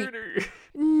 young lady.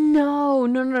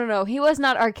 No. He was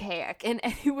not archaic in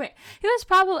any way. He was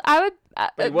probably, I would,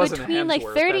 but he wasn't between, like,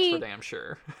 30. That's for damn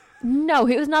sure. No,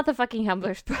 he was not the fucking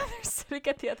Hemsworth brothers sitting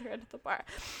at the other end of the bar.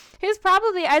 He was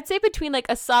probably, I'd say, between like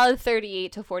a solid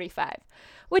 38 to 45,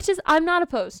 which is, I'm not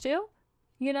opposed to,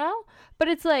 but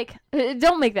it's like,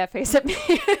 don't make that face at me.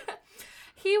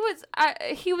 He was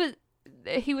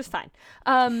fine.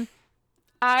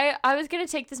 I was going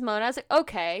to take this moment. I was like,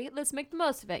 okay, let's make the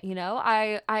most of it.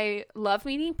 I love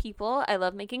meeting people. I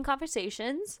love making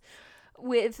conversations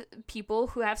with people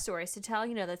who have stories to tell.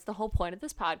 That's the whole point of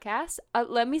this podcast.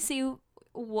 Let me see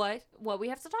what we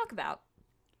have to talk about.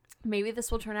 Maybe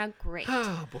this will turn out great.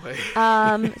 Oh, boy.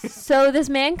 So this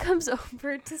man comes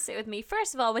over to sit with me.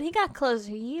 First of all, when he got closer,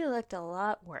 he looked a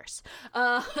lot worse.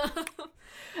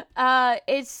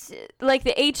 It's like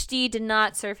the HD did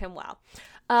not serve him well.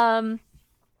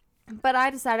 But I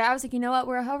decided, I was like, you know what?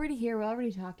 We're already here. We're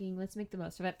already talking. Let's make the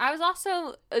most of it. I was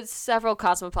also several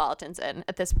Cosmopolitans in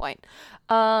at this point.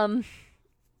 And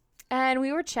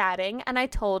we were chatting, and I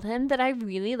told him that I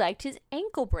really liked his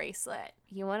ankle bracelet.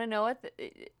 You want to know what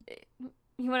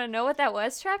that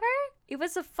was, Trevor? It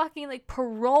was a fucking like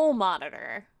parole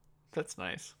monitor. That's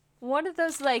nice. One of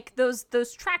those like those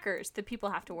trackers that people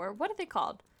have to wear. What are they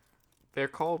called? They're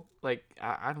called like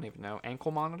I don't even know,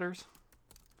 ankle monitors.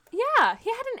 Yeah, he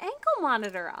had an ankle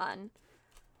monitor on.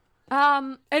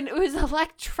 And it was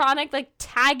electronic like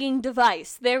tagging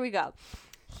device. There we go.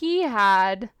 He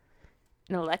had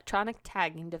an electronic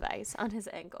tagging device on his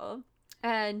ankle.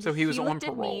 And so he was on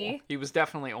parole. Me. He was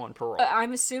definitely on parole.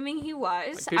 I'm assuming he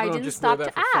was. Like, I didn't stop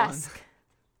to ask.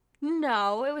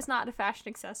 No, it was not a fashion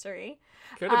accessory.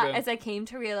 Could have been. As I came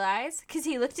to realize, because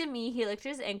he looked at me, he looked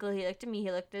at his ankle, he looked at me,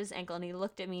 he looked at his ankle, and he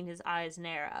looked at me and his eyes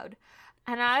narrowed.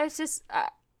 And I was just...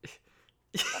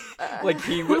 like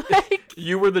he was, like,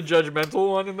 you were the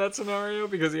judgmental one in that scenario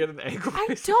because he had an ankle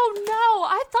bracelet? I don't know.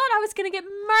 I thought I was gonna get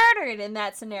murdered in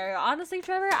that scenario. Honestly,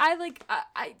 Trevor,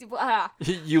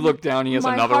 You look down. He has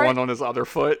another one on his other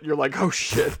foot. You're like, oh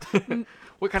shit!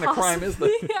 What kind of crime is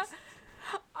this? Yeah.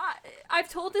 I've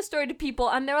told this story to people,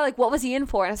 and they were like, "What was he in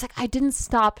for?" And I was like, "I didn't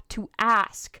stop to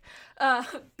ask."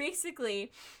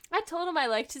 Basically, I told him I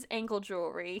liked his ankle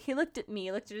jewelry. He looked at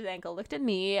me, looked at his ankle, looked at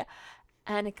me.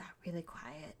 And it got really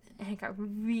quiet, and it got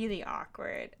really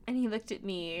awkward. And he looked at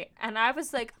me, and I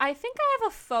was like, I think I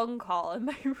have a phone call in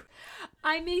my room.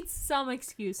 I made some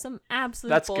excuse, some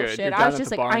absolute bullshit. That's good. You're I down was at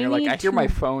just the like, bar, and you're like, I hear to... my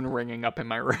phone ringing up in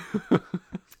my room.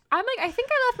 I'm like, I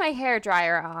think I left my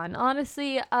hairdryer on.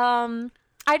 Honestly, I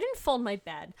didn't fold my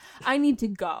bed. I need to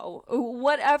go.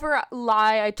 Whatever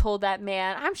lie I told that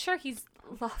man, I'm sure he's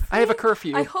lovely. I have a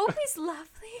curfew. I hope he's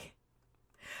lovely.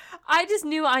 I just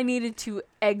knew I needed to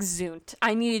exude.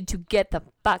 I needed to get the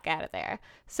fuck out of there.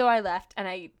 So I left, and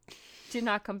I did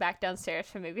not come back downstairs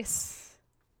for maybe a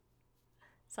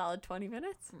solid 20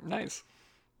 minutes. Nice.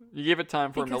 You gave it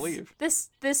time for him to leave.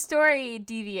 This story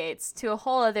deviates to a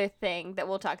whole other thing that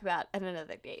we'll talk about at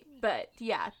another date. But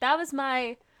yeah, that was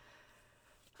my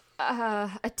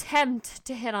attempt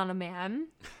to hit on a man.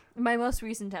 My most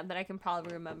recent attempt that I can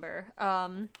probably remember.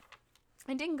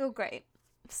 It didn't go great.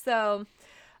 So...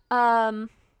 I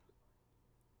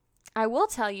will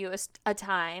tell you a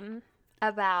time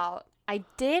about I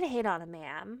did hit on a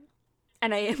man,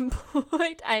 and I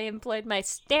employed my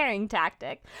staring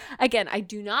tactic. Again, I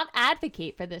do not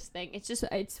advocate for this thing.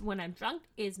 It's when I'm drunk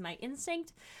is my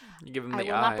instinct. You give him the eyes.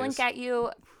 I will not blink at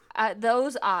you.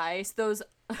 Those eyes, those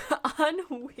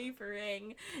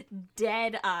unwavering,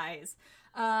 dead eyes.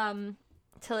 To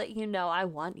let you know I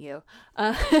want you.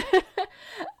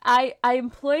 I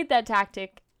employed that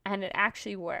tactic. And it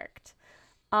actually worked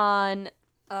on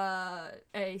a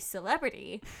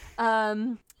celebrity.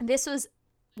 This was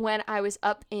when I was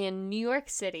up in New York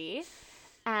City,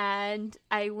 and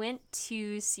I went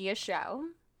to see a show.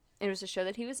 It was a show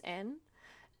that he was in,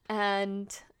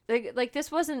 and like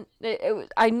this wasn't.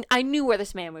 I knew where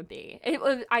this man would be.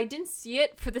 I didn't see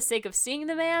it for the sake of seeing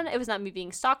the man. It was not me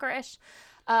being stalkerish.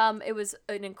 It was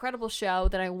an incredible show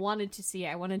that I wanted to see.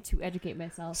 I wanted to educate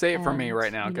myself. Say it for me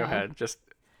right now. Go ahead. Just.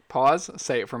 Pause.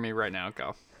 Say it for me right now.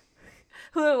 Go.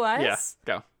 Who it was? Yeah,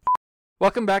 go.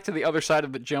 Welcome back to the other side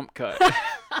of the jump cut.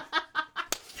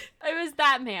 It was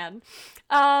that man.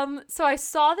 So I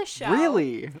saw the show.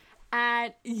 Really?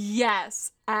 And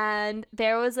yes. And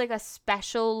there was like a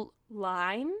special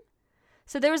line.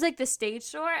 So there was like the stage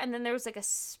door, and then there was like a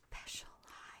special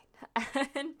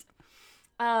line.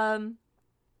 And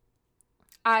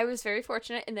I was very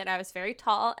fortunate in that I was very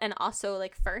tall and also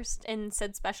like first in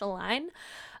said special line.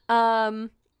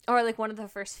 Or like one of the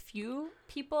first few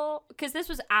people, because this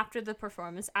was after the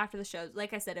performance, after the show.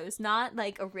 Like I said, it was not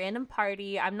like a random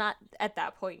party. I'm not at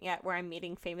that point yet where I'm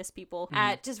meeting famous people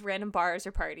at just random bars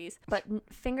or parties. But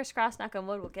fingers crossed, knock on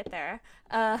wood, we'll get there.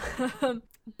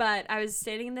 But I was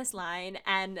standing in this line,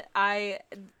 and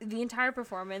the entire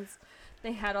performance,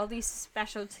 they had all these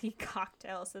specialty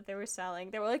cocktails that they were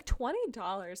selling. They were like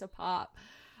 $20 a pop.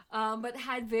 But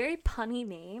had very punny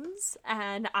names,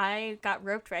 and I got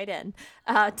roped right in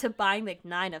to buying like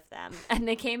 9 of them, and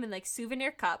they came in like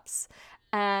souvenir cups,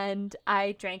 and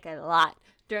I drank a lot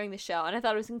during the show, and I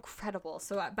thought it was incredible.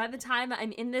 So by the time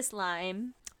I'm in this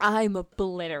line, I'm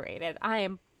obliterated. I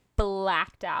am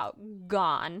blacked out,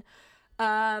 gone.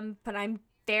 But I'm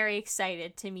very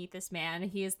excited to meet this man.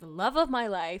 He is the love of my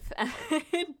life,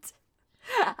 and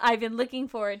I've been looking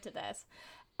forward to this.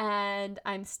 And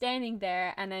I'm standing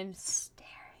there and I'm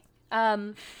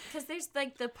staring. Because there's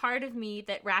like the part of me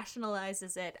that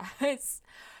rationalizes it as,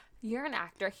 you're an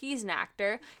actor, he's an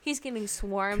actor, he's getting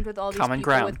swarmed with all these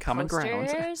people with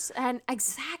posters, and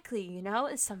exactly, you know,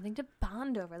 it's something to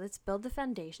bond over. Let's build the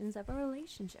foundations of a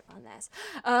relationship on this.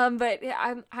 But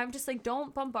I'm just like,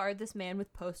 don't bombard this man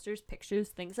with posters, pictures,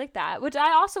 things like that, which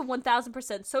I also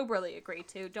 1000% soberly agree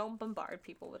to. Don't bombard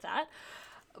people with that.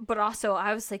 But also,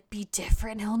 I was like, be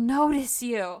different, he'll notice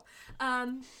you.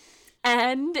 And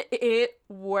it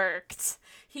worked.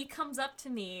 He comes up to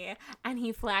me and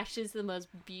he flashes the most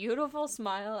beautiful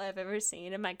smile I've ever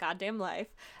seen in my goddamn life.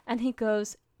 And he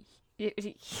goes,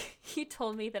 he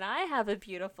told me that I have a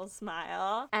beautiful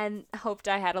smile and hoped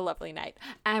I had a lovely night.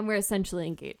 And we're essentially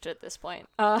engaged at this point.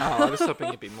 I was hoping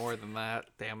it'd be more than that.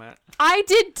 Damn it. I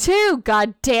did too.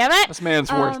 God damn it. This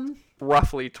man's worth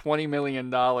roughly $20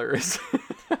 million.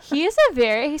 He is a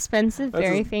very expensive,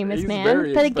 very famous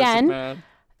man. But again,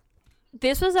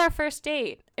 this was our first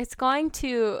date. It's going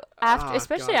to,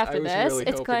 especially after this, really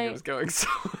it's going. It was going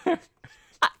somewhere.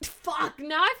 Fuck!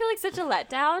 Now I feel like such a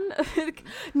letdown.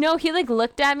 No, he like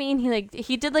looked at me and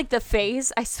he did like the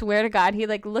face. I swear to God, he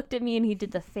like looked at me and he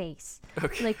did the face.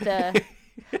 Okay. Like the,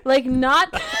 like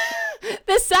not.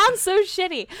 This sounds so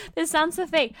shitty. This sounds so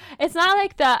fake. It's not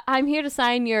like the I'm here to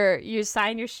sign your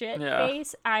shit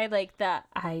face. I like the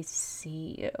I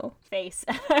see you face.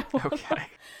 Okay.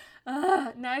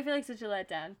 Now I feel like such a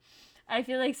letdown. I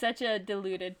feel like such a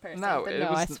deluded person. No,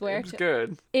 I swear it was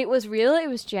good. It was real. It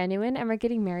was genuine, and we're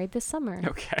getting married this summer.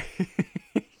 Okay.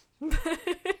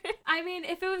 I mean,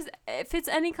 if it's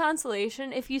any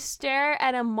consolation, if you stare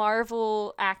at a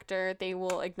Marvel actor, they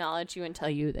will acknowledge you and tell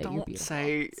you that you're beautiful. Don't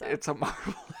say it's a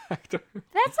Marvel actor.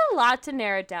 That's a lot to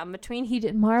narrow it down between. He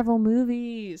did Marvel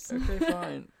movies. Okay,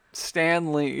 fine.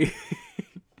 Stan Lee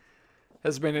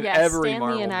has been in every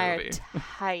Marvel movie. Stan Lee and I are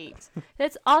tight.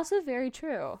 That's also very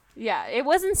true. Yeah, it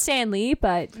wasn't Stan Lee,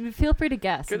 but feel free to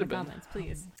guess in the comments,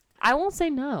 please. I won't say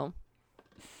no.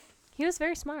 He was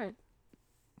very smart.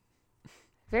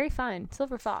 Very fine.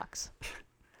 Silver Fox.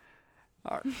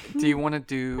 Do you want to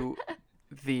do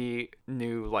the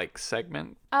new like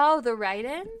segment? Oh, the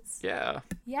write-ins? Yeah.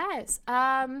 Yes.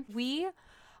 We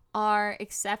are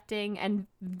accepting and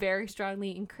very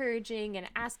strongly encouraging and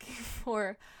asking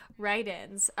for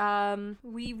write-ins.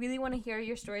 We really want to hear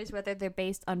your stories, whether they're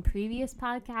based on previous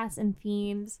podcasts and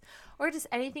themes or just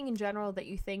anything in general that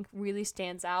you think really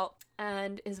stands out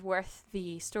and is worth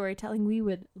the storytelling. We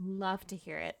would love to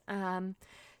hear it.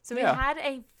 So we had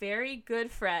a very good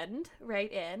friend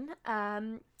write in,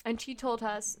 and she told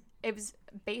us, it was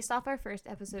based off our first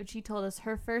episode, she told us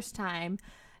her first time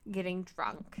getting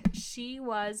drunk. She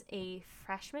was a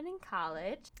freshman in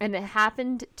college, and it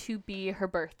happened to be her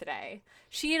birthday.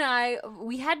 She and I,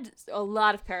 we had a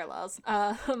lot of parallels,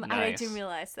 Nice. and I didn't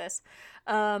realize this.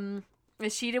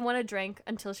 She didn't want to drink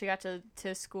until she got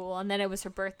to school, and then it was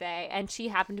her birthday, and she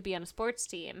happened to be on a sports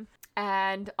team.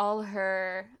 And all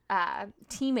her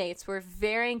teammates were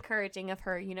very encouraging of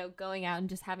her, you know, going out and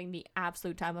just having the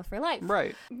absolute time of her life.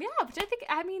 Right. Yeah, which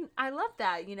I mean, I love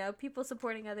that, you know, people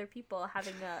supporting other people,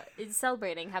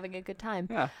 celebrating, having a good time.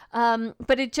 Yeah.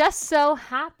 But it just so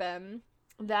happened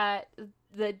that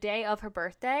the day of her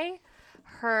birthday,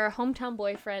 her hometown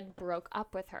boyfriend broke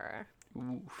up with her.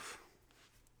 Oof.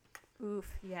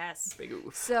 Oof, yes. Big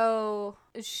oof. So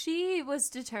she was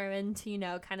determined to, you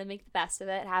know, kind of make the best of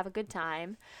it, have a good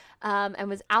time, and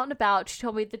was out and about. She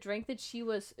told me the drink that she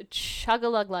was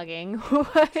chug-a-lug-lugging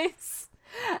was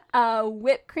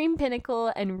whipped cream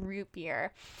pinnacle and root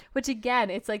beer, which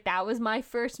again, it's like that was my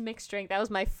first mixed drink. That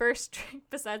was my first drink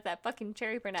besides that fucking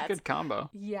cherry Burnett's. Good combo.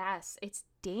 Yes, it's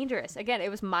dangerous. Again, it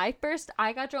was my first.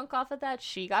 I got drunk off of that.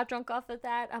 She got drunk off of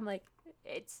that. I'm like,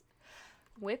 it's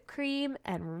whipped cream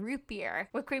and root beer.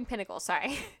 Whipped cream pinnacle,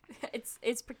 sorry.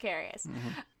 It's precarious. Mm-hmm.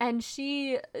 And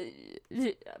she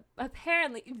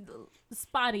apparently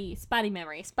spotty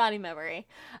memory.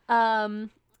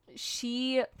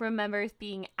 She remembers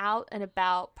being out and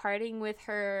about partying with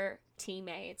her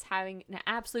teammates, having an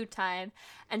absolute time,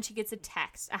 and she gets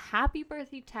a happy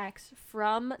birthday text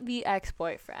from the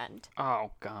ex-boyfriend.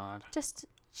 Oh God.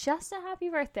 Just a happy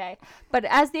birthday. But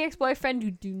as the ex-boyfriend,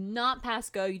 you do not pass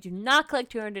go. You do not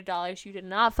collect $200. You did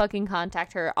not fucking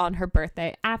contact her on her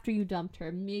birthday after you dumped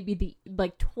her, maybe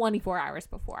 24 hours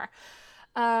before.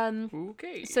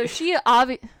 Okay. So she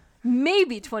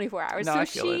maybe 24 hours. No,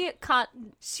 so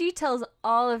she tells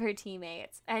all of her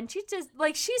teammates, and she just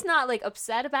she's not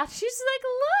upset about it. She's just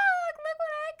look what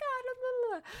I got. Blah,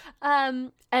 blah, blah.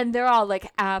 And they're all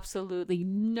like, absolutely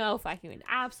no fucking,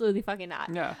 absolutely fucking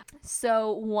not. Yeah.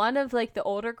 So one of like the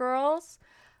older girls,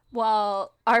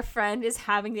 while our friend is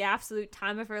having the absolute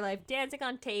time of her life, dancing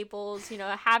on tables, you know,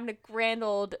 having a grand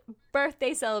old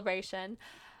birthday celebration,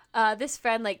 this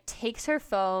friend like takes her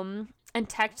phone and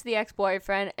texts the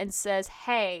ex-boyfriend and says,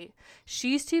 hey,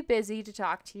 she's too busy to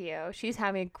talk to you. She's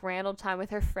having a grand old time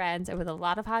with her friends and with a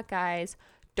lot of hot guys.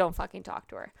 Don't fucking talk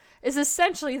to her. Is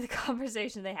essentially the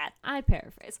conversation they had. I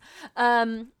paraphrase.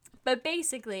 But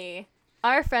basically,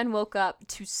 our friend woke up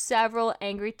to several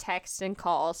angry texts and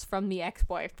calls from the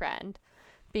ex-boyfriend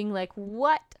being like,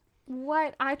 what?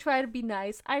 I try to be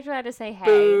nice. I try to say hey.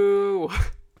 Boo.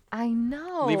 I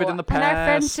know. Leave it in the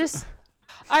past. And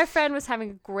our friend was having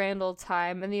a grand old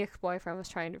time, and the ex-boyfriend was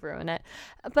trying to ruin it.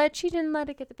 But she didn't let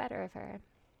it get the better of her.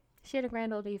 She had a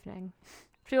grand old evening.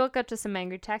 She woke up to some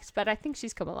angry texts, but I think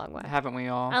she's come a long way. Haven't we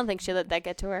all? I don't think she let that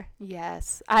get to her.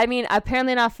 Yes. I mean,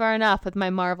 apparently not far enough with my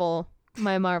Marvel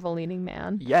leaning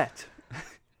man. Yet.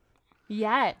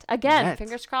 Again, Yet.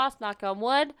 fingers crossed, knock on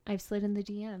wood. I've slid in the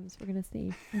DMs. We're going to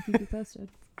see. I'll keep you posted.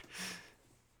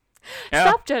 Yeah.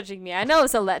 Stop judging me. I know it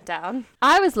was a letdown.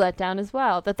 I was let down as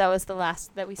well that was the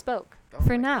last that we spoke. Oh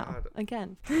for my now. God.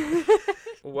 Again.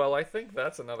 Well, I think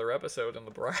that's another episode in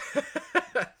the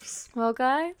Braps. Well,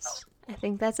 guys, I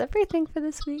think that's everything for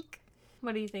this week.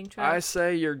 What do you think, Trav? I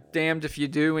say you're damned if you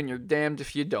do and you're damned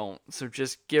if you don't. So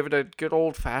just give it a good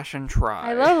old-fashioned try.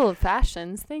 I love old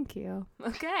fashions. Thank you.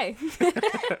 Okay.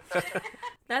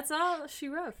 That's all she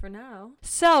wrote for now.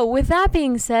 So, with that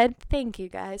being said, thank you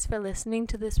guys for listening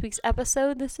to this week's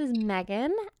episode. This is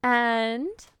Megan and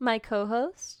my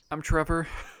co-host. I'm Trevor.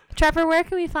 Trevor, where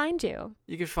can we find you?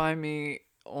 You can find me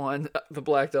on the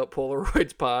Blacked Out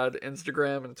Polaroids Pod,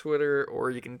 Instagram and Twitter,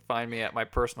 or you can find me at my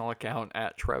personal account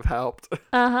at TrevHaupt.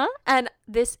 And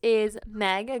this is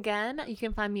Meg again. You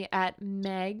can find me at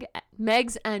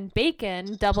Megs and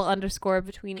Bacon, _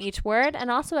 between each word, and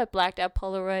also at Blacked Out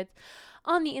Polaroids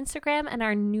on the Instagram and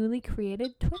our newly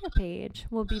created Twitter page.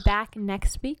 We'll be back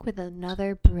next week with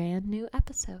another brand new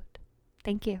episode.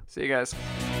 Thank you. See you guys.